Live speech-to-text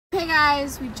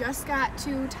guys, we just got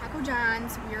to Taco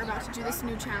John's. We are about to do this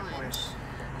new challenge.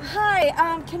 Hi,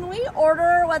 can we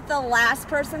order what the last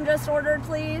person just ordered,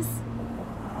 please?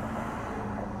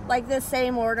 Like the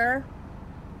same order?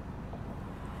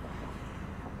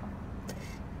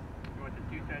 You want the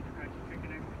 2 sides of crunchy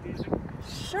chicken extra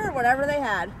seasoning? Sure, whatever they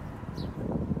had.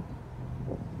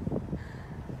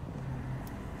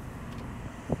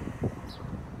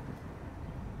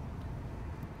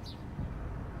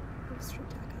 Street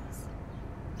tacos.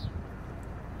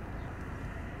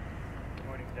 You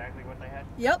want exactly what they had?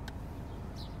 Yep.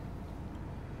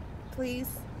 Please.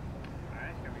 Alright,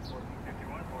 it's gonna be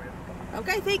 $14.51 for you.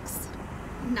 Okay, thanks.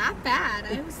 Not bad.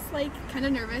 I was like kind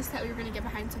of nervous that we were gonna get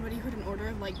behind somebody who had an order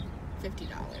of like $50.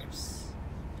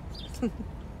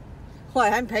 Why,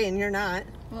 I'm paying, you're not.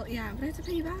 Well, yeah, but I have to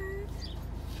pay you back.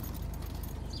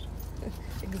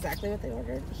 Exactly what they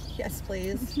ordered. Yes,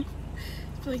 please.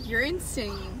 I feel like you're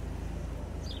insane.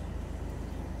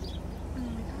 Oh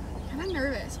my god. Kind of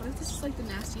nervous. What if this is like the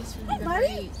nastiest food you've ever buddy.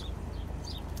 ate?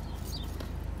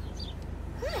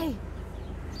 Hi.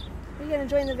 Are you gonna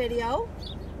join the video?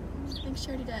 I think she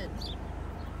already did.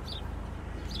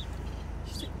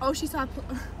 She's like, oh, she saw.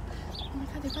 Oh my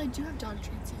god, they probably do have dog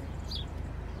treats here.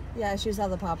 Yeah, she saw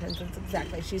the paw prints.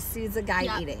 Exactly. She sees a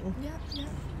guy eating. Yep.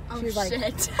 Oh She's like-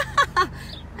 shit.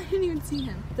 I didn't even see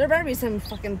him. There better be some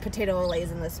fucking potato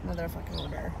olays in this motherfucking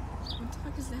order. What the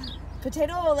fuck is that?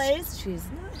 Potato olays? She's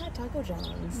not had Taco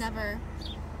John's. Never.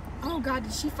 Oh god,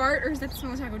 did she fart or is that the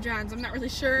smell of Taco John's? I'm not really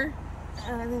sure.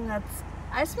 I think that's.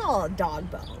 I smell a dog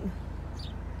bone.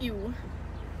 Ew.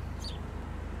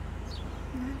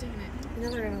 I'm not digging it. You know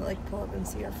they're gonna like pull up and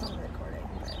see your phone recording,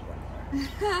 but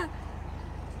whatever.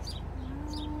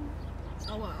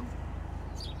 Oh well.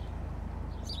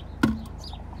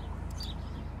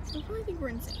 They'll probably think we're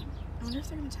insane. I wonder if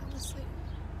they're gonna tell us later.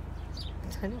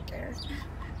 I don't care.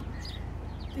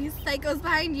 These psychos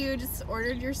behind you just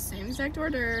ordered your same exact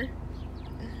order.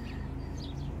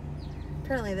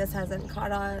 Apparently this hasn't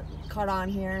caught on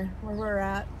here where we're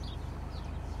at.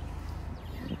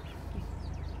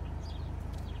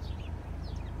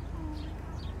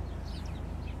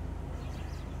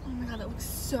 Oh my god, that looks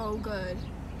so good.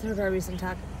 There better be some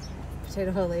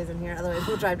potato olays in here. Otherwise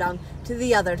we'll drive down to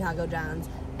the other Taco John's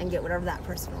and get whatever that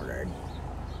person ordered.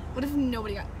 What if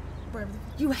nobody got whatever the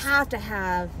You have to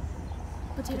have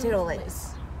potato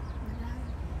olays. Oh my god.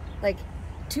 Like,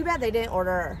 too bad they didn't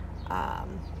order,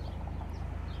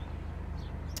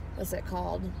 what's it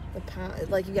called? The pound,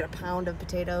 like you get a pound of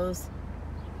potatoes.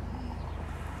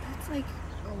 That's like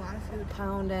a lot of food.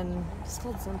 Pound and, it's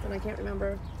called something, I can't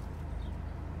remember.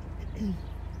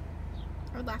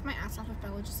 I would laugh my ass off if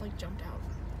Bella just like jumped out.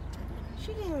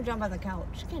 She didn't even jump on the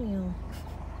couch, can you?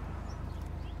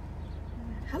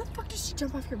 How the fuck did she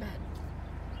jump off your bed?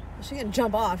 She can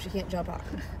jump off, she can't jump on.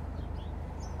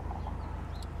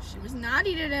 She was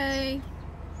naughty today.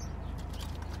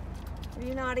 Are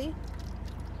you naughty?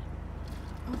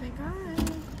 Oh thank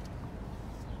god.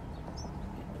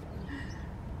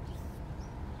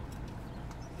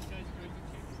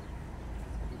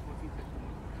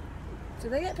 Do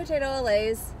they get potato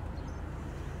olays?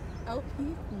 Oh, he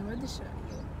ignored the shit out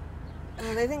of you.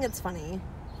 Oh, they think it's funny.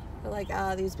 They're like,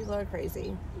 these people are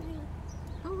crazy.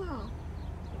 Oh wow.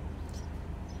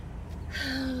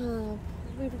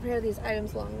 We prepare these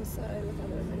items alongside with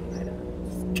other menu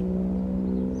items.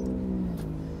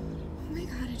 Oh my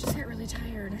god, I just got really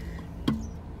tired.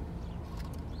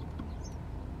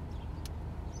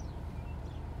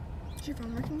 Is your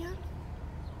phone working yet?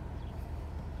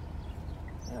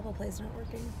 The Apple Play's not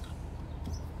working.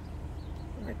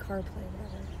 Or CarPlay,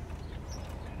 whatever.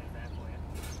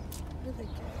 What did they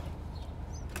get?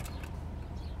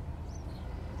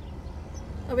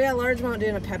 Oh, we got a large Mountain Dew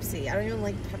and a Pepsi. I don't even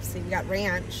like Pepsi. We got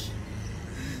ranch.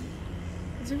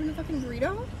 Is there even a fucking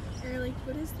burrito? Or like,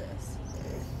 what is this?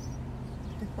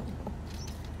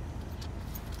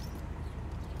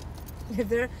 If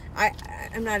they're,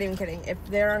 I'm not even kidding. If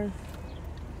they're,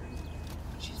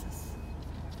 Jesus,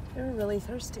 they're really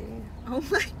thirsty. Oh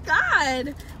my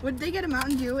god! Would they get a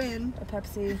Mountain Dew in? A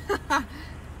Pepsi.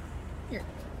 Here.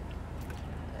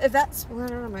 If that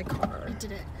splattered on my car, It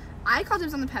didn't. I called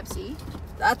dibs on the Pepsi.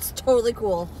 that's totally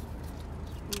cool.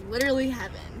 Literally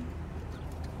heaven.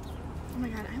 Oh my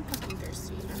god, I'm fucking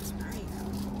thirsty. That's right.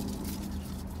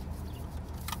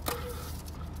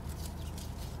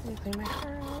 Let me clean my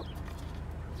car out.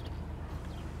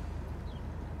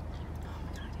 Oh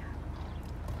my god, yeah.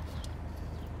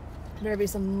 Better be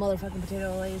some motherfucking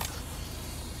potato olays.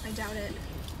 I doubt it.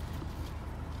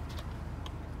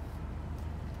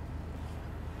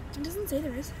 It doesn't say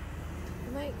there is.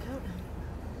 It might count.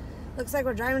 Looks like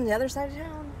we're driving to the other side of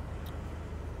town.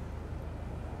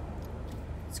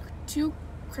 2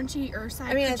 crunchy or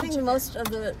side. I mean, I crunchy think chicken. most of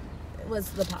the was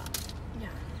the pop. Yeah.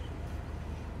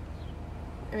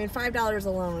 I mean, $5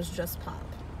 alone was just pop.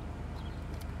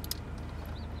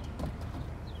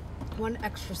 1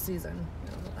 extra season. I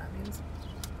don't know what that means.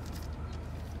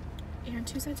 And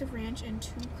 2 sides of ranch and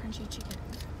 2 crunchy chicken.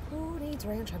 Who needs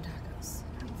ranch on tacos?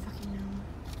 I don't fucking know.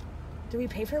 Do we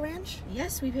pay for ranch?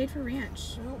 Yes, we paid for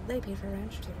ranch. Well, they paid for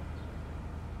ranch too.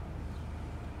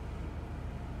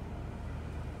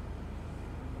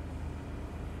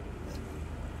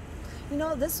 You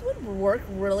know, this would work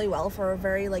really well for a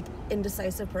very, like,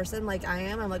 indecisive person like I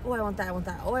am. I'm like, oh, I want that, I want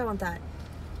that, oh, I want that.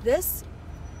 This,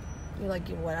 you're like,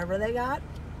 whatever they got,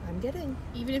 I'm getting.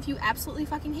 Even if you absolutely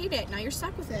fucking hate it, now you're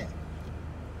stuck with it.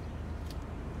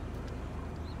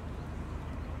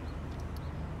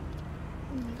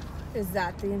 Oh my god. Is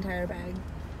that the entire bag?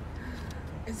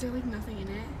 Is there like nothing in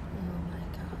it? Oh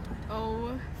my god.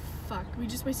 Oh, fuck. We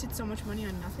just wasted so much money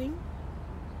on nothing.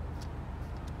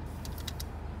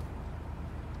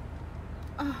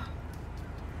 Oh.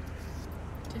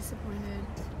 Disappointed.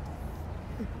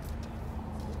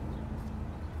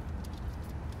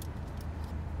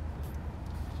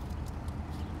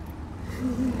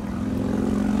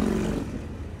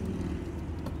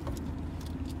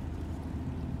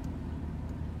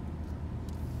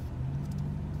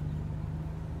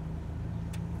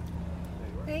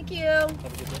 Thank you. Have a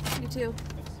good day. You too.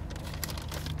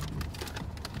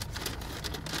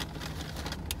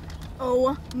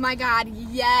 Oh my god,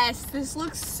 yes. This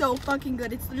looks so fucking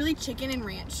good. It's literally chicken and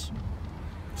ranch.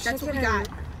 That's what we Chicken got.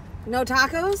 and- No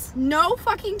tacos? No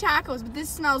fucking tacos, but this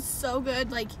smells so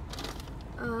good. Like,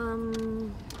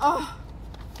 oh,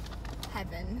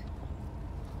 heaven.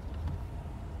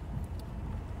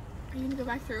 Are you gonna go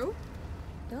back through?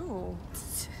 No.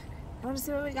 I want to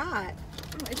see what we got.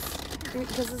 Oh, it's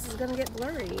Because this is gonna get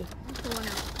blurry. the one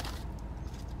out.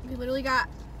 We literally got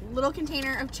a little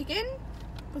container of chicken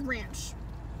with ranch.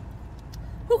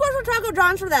 Who goes to Taco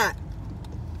John's for that?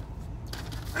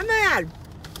 I'm mad.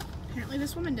 Apparently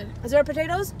this woman did. Is there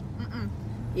potatoes? Mm-mm.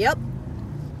 Yep.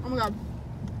 Oh my god.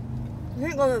 You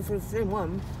can't go for the same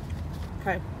one.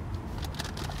 Okay.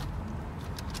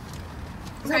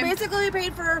 So Okay. basically we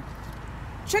paid for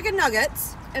chicken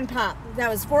nuggets and pop. That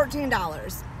was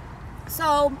 $14.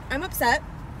 So I'm upset.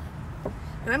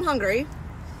 And I'm hungry.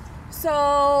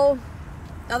 So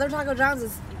other Taco John's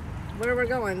is where we're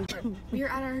going. We are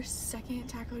at our second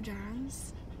Taco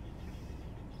John's.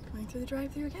 Going through the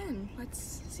drive-thru again.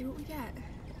 Let's see what we get.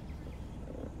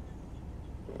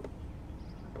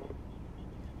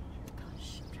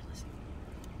 Gosh, I'm trying to listen.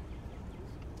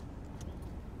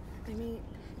 I mean,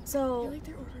 I so feel like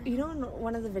they're ordering. you know, in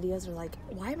one of the videos are like,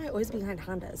 why am I always behind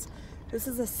Hondas? This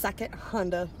is the second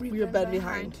Honda We've we've been been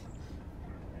behind. behind.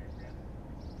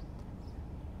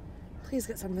 Please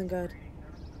get something good.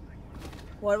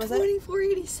 What was it?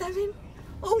 24.87.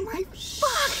 Oh my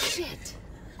fuck! Shit.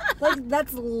 Like,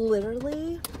 that's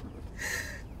literally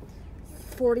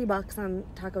 $40 on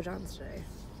Taco John's today.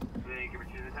 Thank you for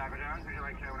choosing Taco John's. Would you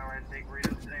like to know our steak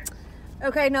burritos today?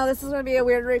 Okay, now this is going to be a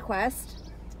weird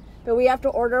request, but we have to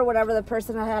order whatever the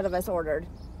person ahead of us ordered.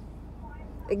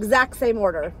 Exact same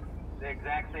order. The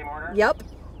exact same order? Yep.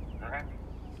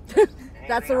 Okay.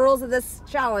 That's the rules of this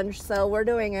challenge, so we're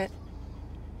doing it.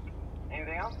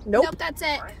 Anything else? Nope. Nope, that's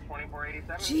it. All right, 24.87.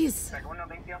 Jeez. Second one, no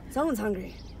thank you. Someone's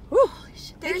hungry. Whew.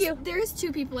 Thank There's, you. There's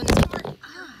 2 people in this.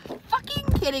 Fucking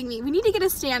kidding me. We need to get a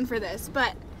stand for this,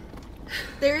 but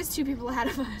there is 2 people ahead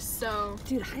of us, so.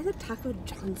 Dude, I have Taco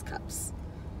John's cups.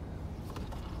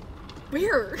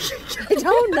 Where? I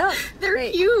don't know. They're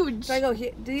Wait, huge. Should I go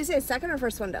here? Did you say second or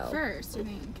first window? First, I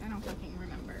think. I don't fucking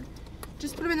remember.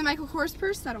 Just put them in the Michael Kors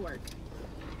purse. That'll work.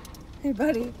 Hey,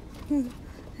 buddy.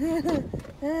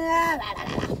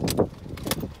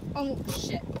 Oh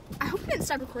shit! I hope I didn't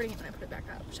stop recording it when I put it back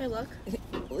up. Should I look?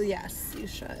 Yes, you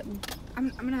should. I'm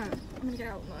gonna get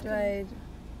out and look.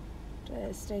 Do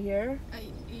I stay here?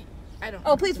 I don't.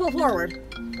 Oh, please pull forward.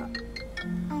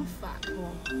 Oh fuck.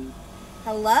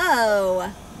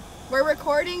 Hello. We're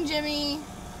recording, Jimmy.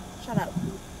 Shut up.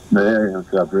 Hey,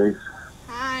 what's up, Reese?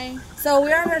 Hi. So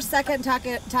we're on our second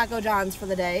Taco John's for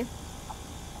the day.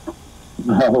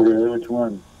 Oh, really? Which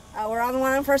one? We're on the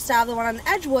one on First Ave, the one on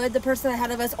Edgewood. The person ahead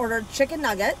of us ordered chicken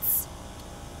nuggets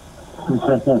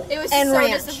It was And so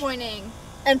ranch. disappointing.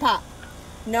 and pop.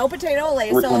 No potato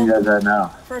Lay's. Which one you guys at now?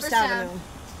 First First Avenue. Ave.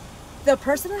 The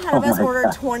person ahead of Oh us my ordered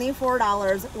God.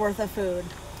 $24 worth of food.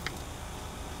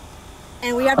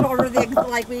 And we have to order the,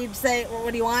 like we'd say, well,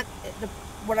 what do you want?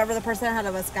 Whatever the person ahead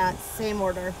of us got, same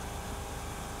order.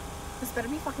 This better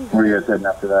be fucking Where are you good. guys heading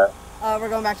after that? We're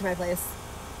going back to my place.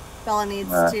 Bella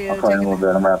needs I'll to call you in a take little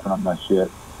bit. I'm wrapping up my shit.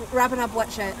 Wrapping up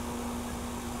what shit?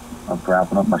 I'm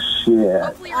wrapping up my shit.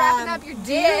 Hopefully you're wrapping up your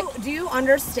dick. Do you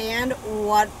understand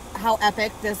how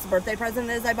epic this birthday present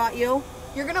is I bought you?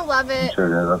 You're gonna love it. Sure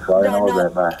it is. That's all I know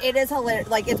about bye. It is hilarious.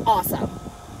 Like, it's awesome.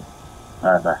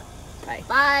 All right, bye. Bye.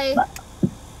 Bye. Bye.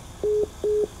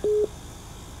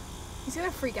 He's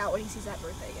gonna freak out when he sees that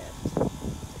birthday gift. So,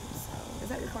 is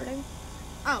that recording?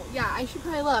 Oh, yeah, I should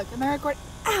probably look. Am I recording?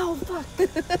 Ow, fuck.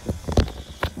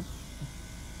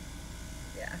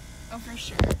 Yeah. Oh, for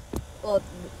sure. Well,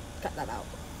 cut that out.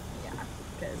 Yeah.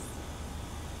 Because.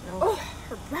 No. Oh,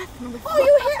 her breath. Oh,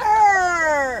 you hit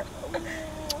her!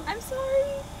 I'm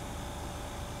sorry.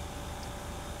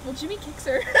 Well, Jimmy kicks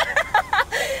her.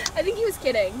 I think he was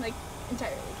kidding. Like,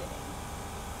 entirely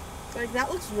kidding. Like,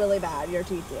 that looks really bad, your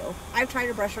teeth do. I've tried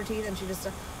to brush her teeth and she just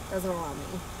doesn't allow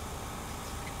me.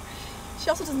 She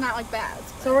also does not like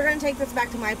baths. So we're going to take this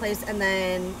back to my place and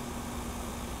then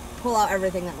pull out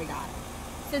everything that we got.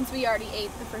 Since we already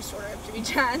ate the first order of Jimmy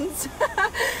John's.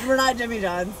 We're not Jimmy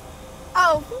John's.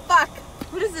 Oh, fuck.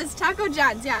 What is this? Taco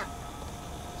John's, yeah.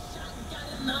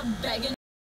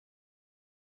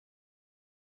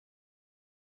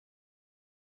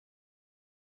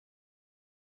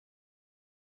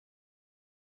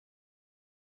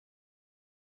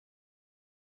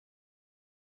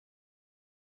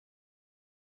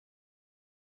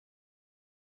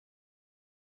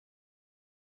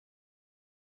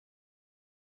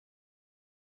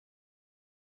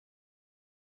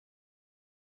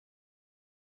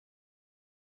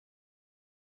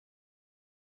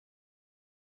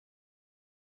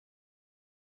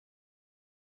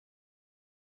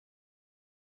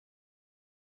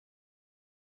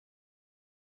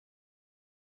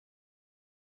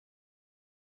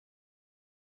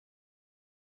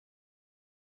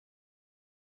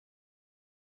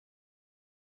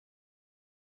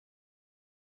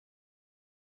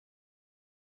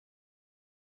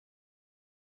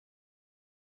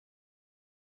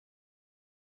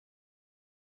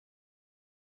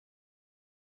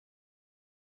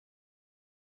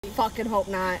 Fucking hope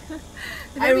not. They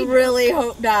I better be- really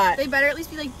hope not. They better at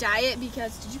least be like diet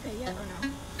because did you pay yet or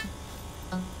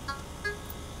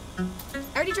no?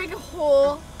 I already drank a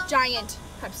whole giant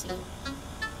Pepsi.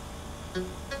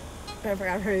 I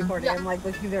forgot her recording. Yeah. I'm like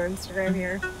looking through Instagram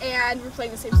here. And we're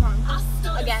playing the same song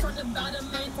again.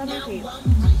 It's on repeat.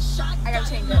 I gotta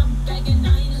change it.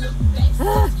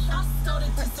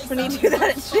 When you do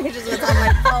that, it changes what's on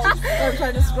my phone. I'm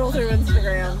trying to scroll through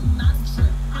Instagram.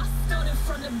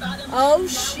 Oh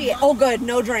shit. Oh good,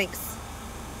 no drinks.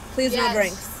 Please Yes. no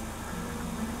drinks.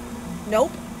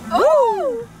 Nope.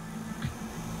 Oh!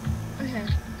 Okay.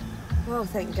 Oh,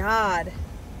 thank God.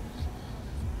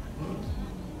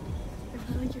 I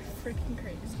feel like you're freaking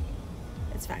crazy.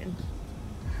 It's fine.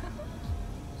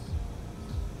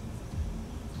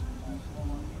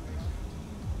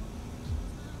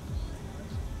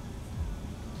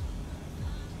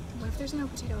 What if there's no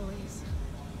potato Lays?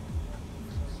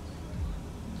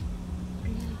 Are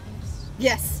you gonna be pissed?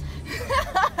 Yes.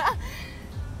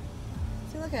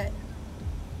 See, look at it.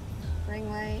 Ring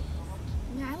light.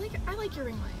 Yeah, I like your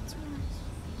ring light. It's really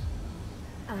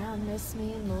nice. I miss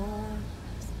me more.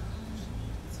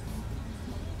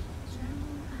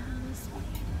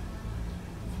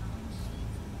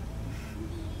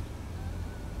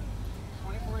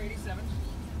 2487.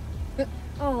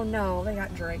 Oh no, they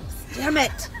got drinks. Damn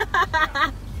it.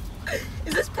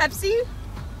 Is this Pepsi?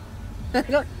 I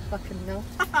don't fucking know.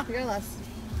 You're less.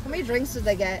 How many drinks did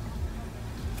they get?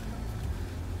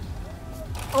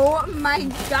 Oh my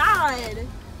god.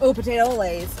 Oh, potato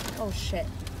Lays. Oh shit.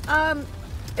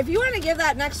 If you want to give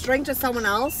that next drink to someone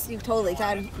else, you totally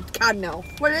can. God no.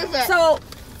 What is it? So,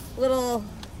 little.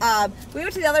 We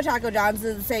went to the other Taco John's.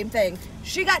 Did the same thing.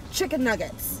 She got chicken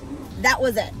nuggets. That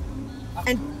was it,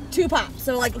 and 2 pops.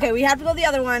 So like, okay, we have to go to the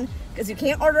other one because you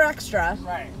can't order extra.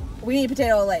 Right. We need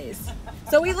potato Lays.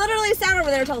 So we literally sat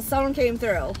over there until someone came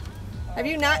through. Have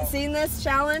you not seen this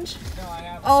challenge? No, I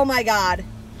haven't. Oh my God.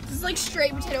 This is like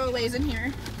straight potato Lays in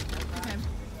here. Okay.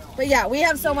 But yeah, we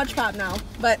have so much pop now.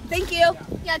 But thank you.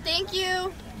 Yeah, thank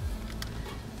you.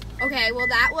 Okay, well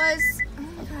that was, oh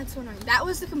my god, so annoying. That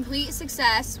was the complete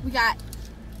success. We got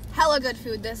hella good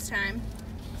food this time.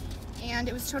 And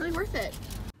it was totally worth it.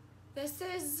 This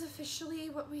is officially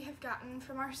what we have gotten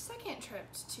from our second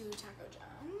trip to Taco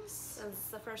John's. Since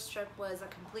the first trip was a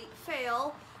complete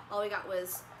fail, all we got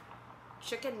was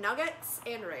chicken nuggets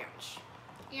and ranch.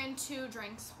 And 2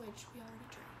 drinks, which we already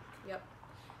drank. Yep.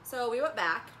 So we went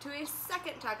back to a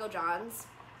second Taco John's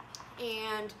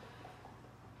and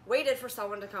waited for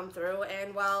someone to come through,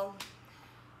 and well,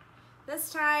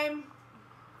 this time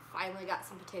finally got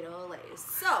some potato Lays.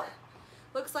 So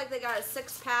Looks like they got a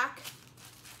 6-pack,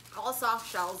 all soft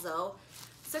shells though.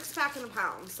 6-pack in a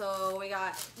pound. So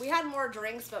we had more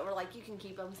drinks, but we're like, you can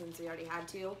keep them since we already had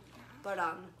 2. But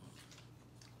at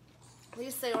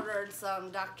least they ordered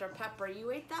some Dr. Pepper.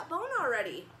 You ate that bone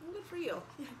already. Good for you.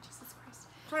 Jesus Christ.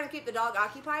 Trying to keep the dog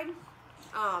occupied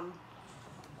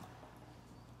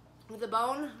with the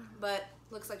bone, but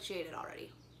looks like she ate it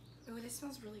already. Oh, this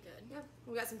smells really good. Yeah,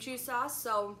 we got some cheese sauce,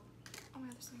 so. Oh my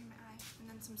god, there's something in my eye. And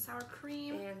then some sour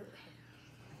cream. And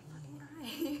fucking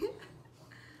eye.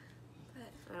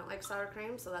 But, I don't like sour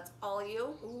cream, so that's all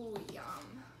you. ooh, yum.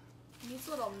 It needs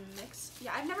a little mix.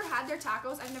 Yeah, I've never had their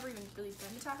tacos. I've never even really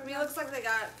been to Taco I mean, it Bell. looks like they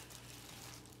got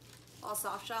all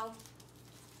soft shell.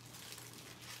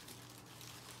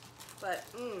 But,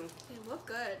 They look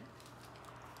good.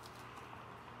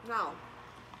 no.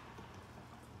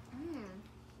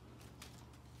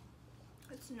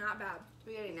 It's not bad. Do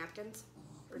we get any napkins?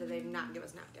 Or did they not give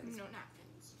us napkins? No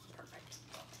napkins. Perfect.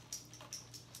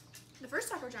 The first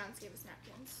Taco John's gave us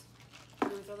napkins.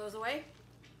 Did we throw those away?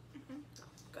 Oh,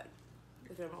 good.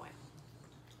 We threw them away.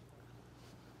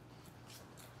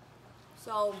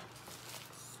 So,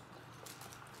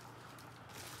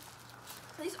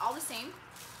 Are these all the same?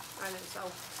 I think so.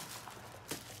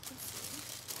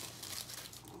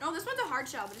 Oh, this one's a hard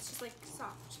shell, but it's just like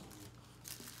soft.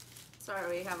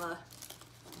 Sorry, we have a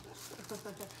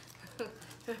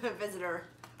visitor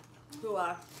who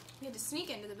We had to sneak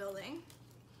into the building.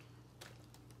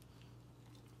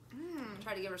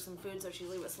 tried to give her some food so she'd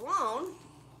leave us alone.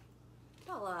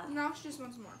 Bella. No, she just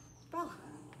wants more. Bella.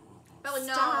 Bella,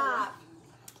 no. Stop.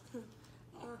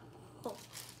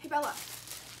 Hey, Bella.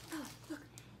 Bella, look.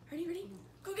 Ready?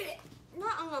 Go get it.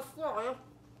 Not on the floor.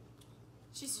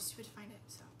 She's too stupid to find it,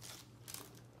 so.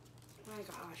 My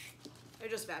gosh. I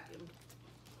just vacuumed.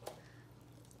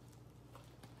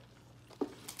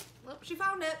 Well, she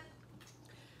found it.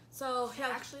 So, I yeah.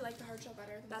 actually like the hard shell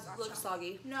better than the That soft looks shell.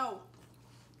 soggy. No.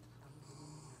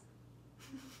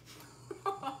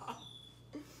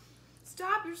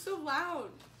 Stop, you're so loud.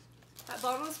 That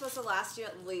bone was supposed to last you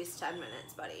at least 10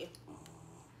 minutes, buddy.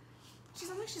 She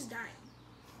sounds like she's dying.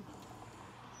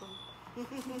 Come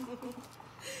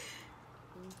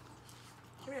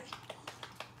here.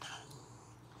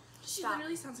 She Stop.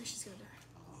 literally sounds like she's gonna die.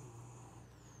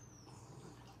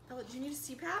 Bella, do you need a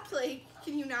CPAP? Like,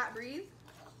 can you not breathe?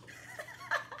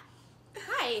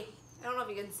 Hi. I don't know if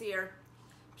you can see her.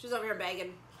 She's over here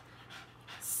begging.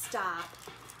 Stop.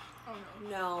 Oh no.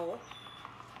 No.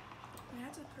 I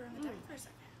had to put her on the deck for a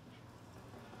second.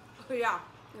 Oh, yeah.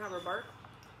 You have her bark.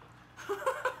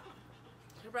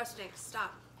 Her breast stinks.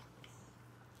 Stop.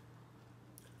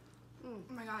 Oh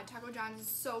my god, Taco John's is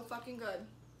so fucking good.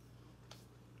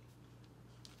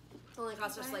 Only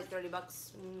cost us like $30.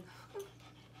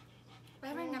 Why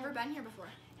have I never been here before?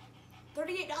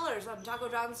 $38 on Taco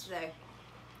John's today.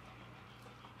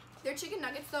 Their chicken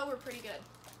nuggets, though, were pretty good.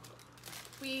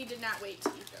 We did not wait to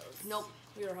eat those. Nope.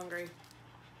 We were hungry.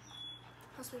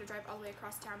 Plus, we had to drive all the way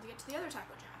across town to get to the other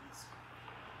Taco John's.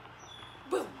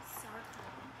 Boom. Sour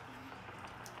cream.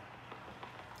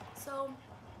 So,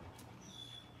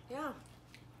 yeah.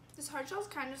 This hard shell's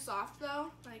kind of soft,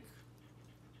 though. Like,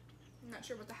 I'm not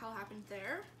sure what the hell happened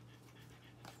there.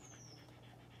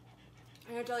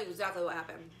 I'm gonna tell you exactly what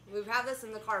happened. We've had this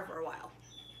in the car for a while.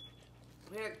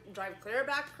 We had to drive clear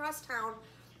back across town,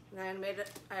 and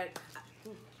I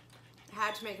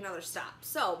had to make another stop.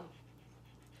 So,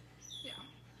 Yeah.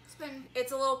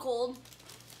 it's a little cold.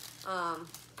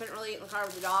 Couldn't really eat in the car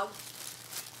with the dog.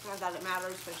 Not that it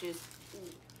matters, but she's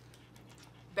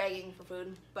begging for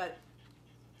food. But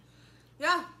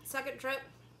yeah, second trip.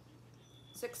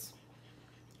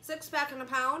 6-pack in a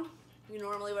pound. You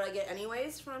normally what I get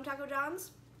anyways from Taco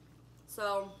John's.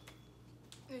 So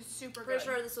It was super pretty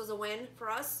good. sure this was a win for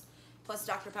us. Plus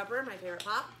Dr. Pepper, my favorite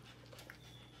pop.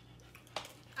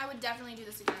 I would definitely do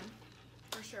this again.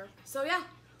 For sure. So yeah.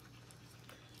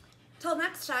 Till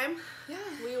next time, Yeah.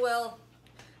 we'll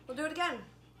do it again.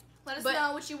 Let us But-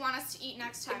 know what you want us to eat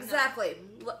next time. though. Exactly.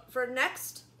 For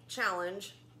next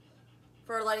challenge,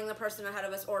 for letting the person ahead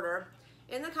of us order,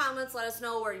 in the comments, let us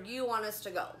know where you want us to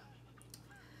go.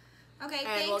 Okay, And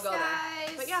thanks, we'll go guys.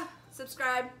 there. But yeah,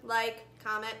 subscribe, like,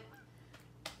 comment,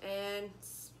 and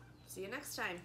see you next time.